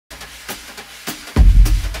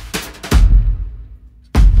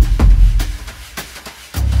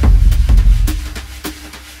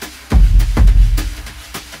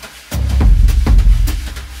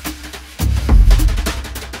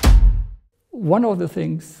One of the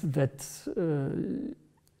things that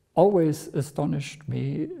always astonished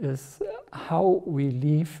me is how we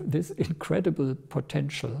leave this incredible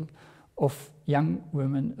potential of young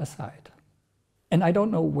women aside. And I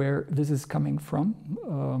don't know where this is coming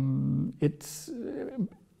from. It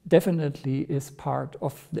definitely is part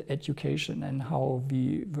of the education and how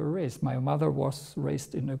we were raised. My mother was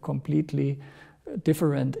raised in a completely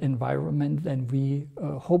different environment than we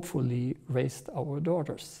hopefully raised our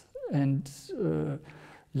daughters. And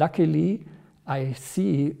luckily, I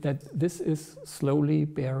see that this is slowly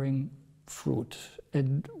bearing fruit,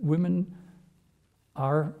 and women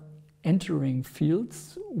are entering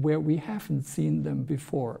fields where we haven't seen them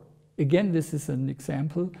before. Again, this is an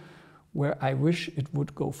example where I wish it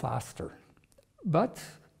would go faster, but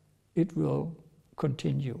it will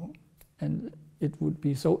continue. And it would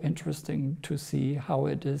be so interesting to see how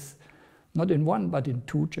it is, not in one, but in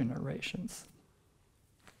 2 generations.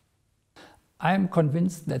 I am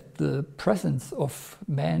convinced that the presence of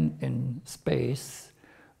man in space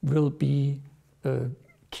will be a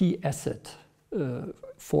key asset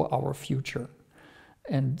for our future.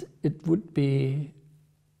 And it would be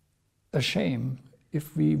a shame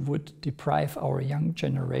if we would deprive our young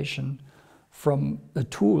generation from a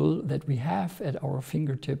tool that we have at our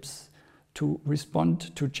fingertips to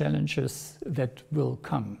respond to challenges that will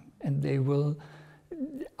come. And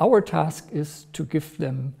our task is to give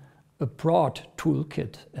them a broad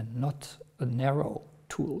toolkit and not a narrow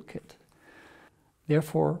toolkit.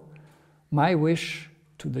 Therefore, my wish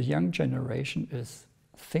to the young generation is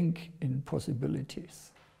think in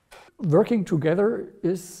possibilities. Working together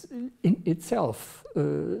is in itself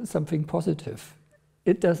something positive.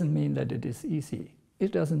 It doesn't mean that it is easy.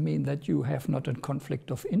 It doesn't mean that you have not a conflict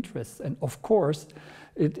of interest. And of course,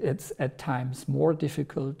 it's at times more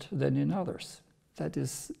difficult than in others. That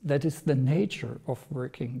is the nature of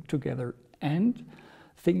working together. And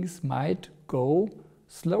things might go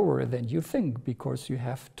slower than you think, because you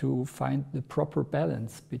have to find the proper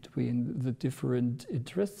balance between the different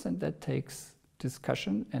interests, and that takes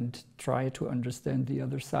discussion and try to understand the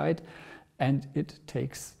other side, and it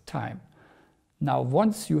takes time. Now,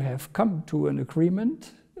 once you have come to an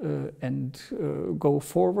agreement and go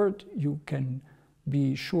forward, you can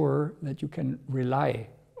be sure that you can rely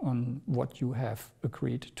on what you have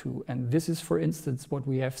agreed to. And this is, for instance, what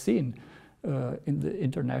we have seen in the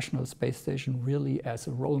International Space Station really as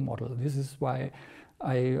a role model. This is why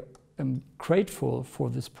I am grateful for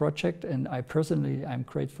this project, and I personally am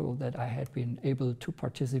grateful that I had been able to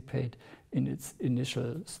participate in its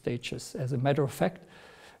initial stages. As a matter of fact,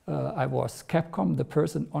 I was Capcom, the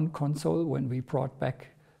person on console, when we brought back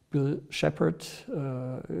Bill Shepard,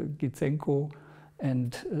 Gitsenko,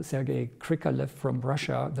 and Sergei Krikalev from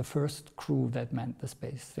Russia, the first crew that manned the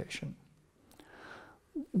space station.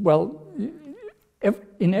 Well,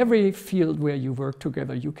 in every field where you work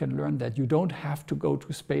together, you can learn that you don't have to go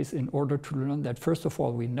to space in order to learn that. First of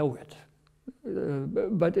all, we know it.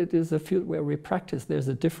 But it is a field where we practice. There's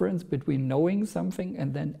a difference between knowing something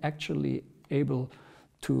and then actually able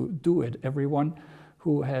to do it. Everyone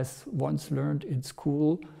who has once learned in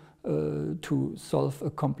school to solve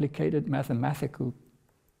a complicated mathematical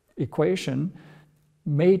equation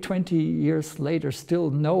may 20 years later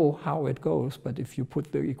still know how it goes, but if you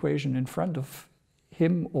put the equation in front of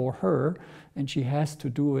him or her and she has to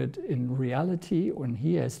do it in reality, or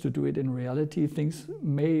he has to do it in reality, things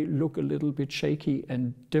may look a little bit shaky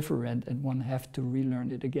and different, and one have to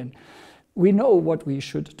relearn it again. We know what we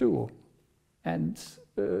should do, and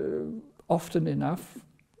often enough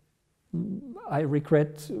I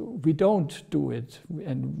regret we don't do it,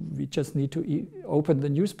 and we just need to open the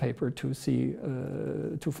newspaper to see,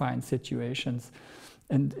 to find situations.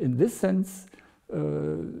 And in this sense,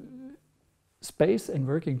 space and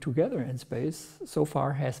working together in space so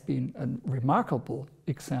far has been a remarkable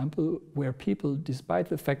example where people, despite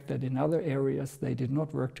the fact that in other areas they did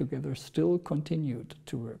not work together, still continued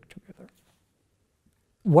to work together.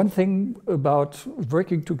 One thing about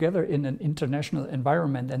working together in an international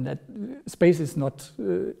environment, and that space is not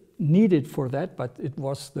needed for that, but it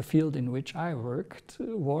was the field in which I worked,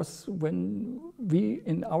 was when we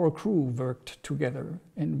in our crew worked together.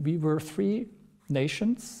 And we were 3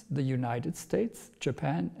 nations, the United States,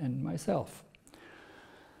 Japan, and myself.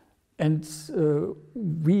 And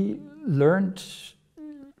we learned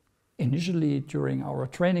initially during our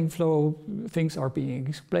training flow, things are being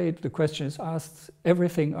explained, the question is asked,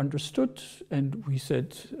 everything understood, and we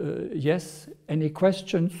said yes. Any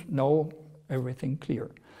questions? No, everything clear.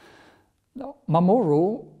 Now,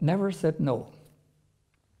 Mamoru never said no.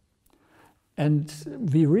 And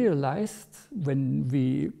we realized when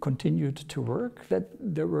we continued to work that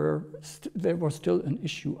there was still an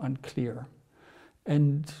issue unclear.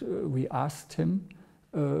 And we asked him,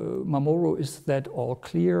 Mamoru, is that all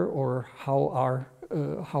clear, or how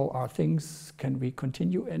are things? Can we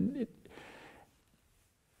continue?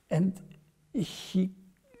 And he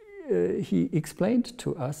explained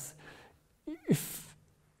to us, if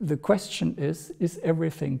the question is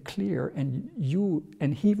everything clear, and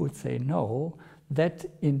he would say no, that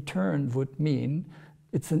in turn would mean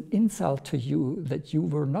it's an insult to you that you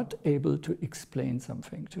were not able to explain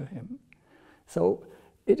something to him. So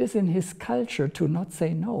it is in his culture to not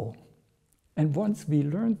say no. And once we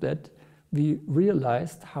learned that, we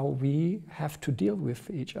realized how we have to deal with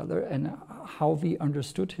each other and how we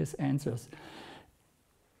understood his answers.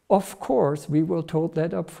 Of course, we were told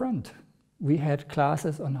that up front. We had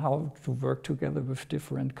classes on how to work together with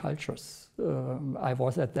different cultures. I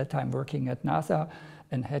was at that time working at NASA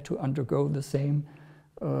and had to undergo the same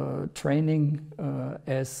training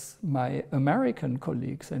as my American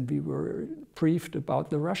colleagues, and we were briefed about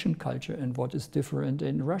the Russian culture and what is different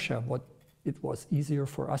in Russia. What it was easier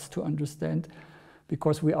for us to understand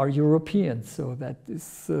because we are Europeans, so that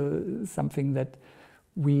is something that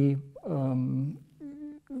we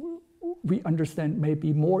understand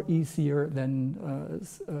maybe more easier than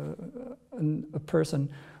a person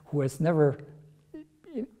who has never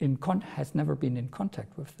been in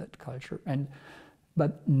contact with that culture.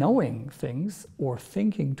 But knowing things or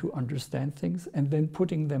thinking to understand things and then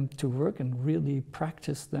putting them to work and really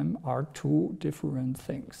practice them are two different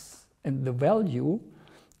things. And the value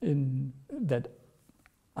that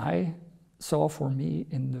I saw for me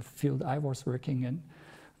in the field I was working in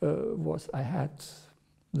was I had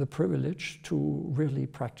the privilege to really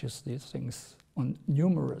practice these things on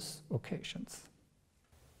numerous occasions.